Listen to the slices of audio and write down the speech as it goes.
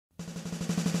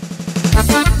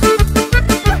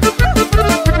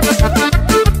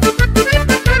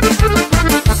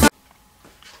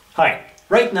Hi,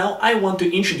 right now I want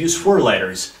to introduce four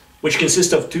letters, which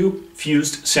consist of two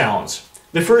fused sounds.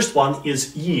 The first one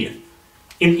is Y.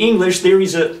 In English there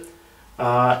is a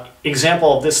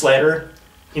example of this letter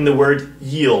in the word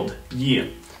yield, Y.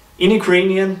 In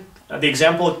Ukrainian, the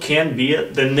example can be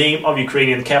the name of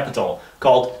Ukrainian capital,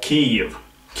 called Kyiv,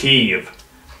 Kyiv.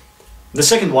 The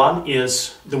second one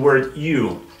is the word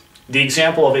you. The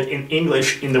example of it in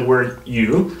English in the word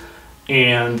you,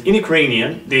 and in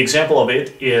Ukrainian the example of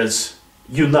it is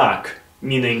yunak,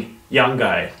 meaning young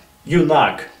guy,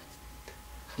 yunak.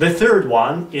 The third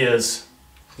one is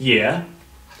yeah.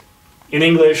 In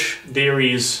English there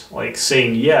is like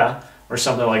saying yeah or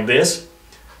something like this,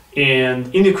 and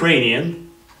in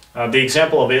Ukrainian the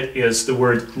example of it is the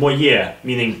word moye,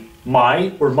 meaning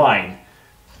my or mine,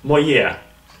 moye.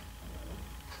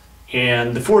 And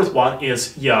the fourth one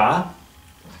is ya.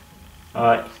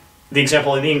 The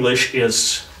example in English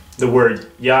is the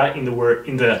word ya in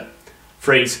the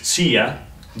phrase siya,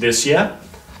 this ya.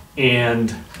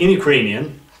 And in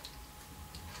Ukrainian,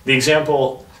 the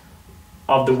example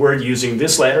of the word using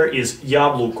this letter is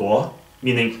yabluko,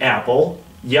 meaning apple,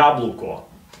 yabluko.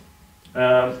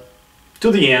 To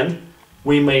the end,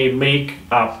 we may make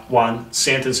up one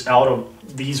sentence out of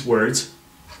these words.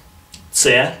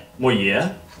 Це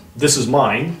моє. This is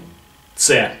mine.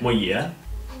 Це моє.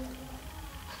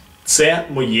 Це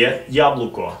моє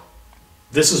яблуко.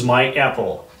 This is my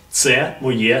apple. Це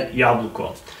моє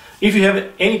яблуко. If you have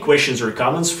any questions or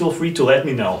comments, feel free to let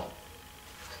me know.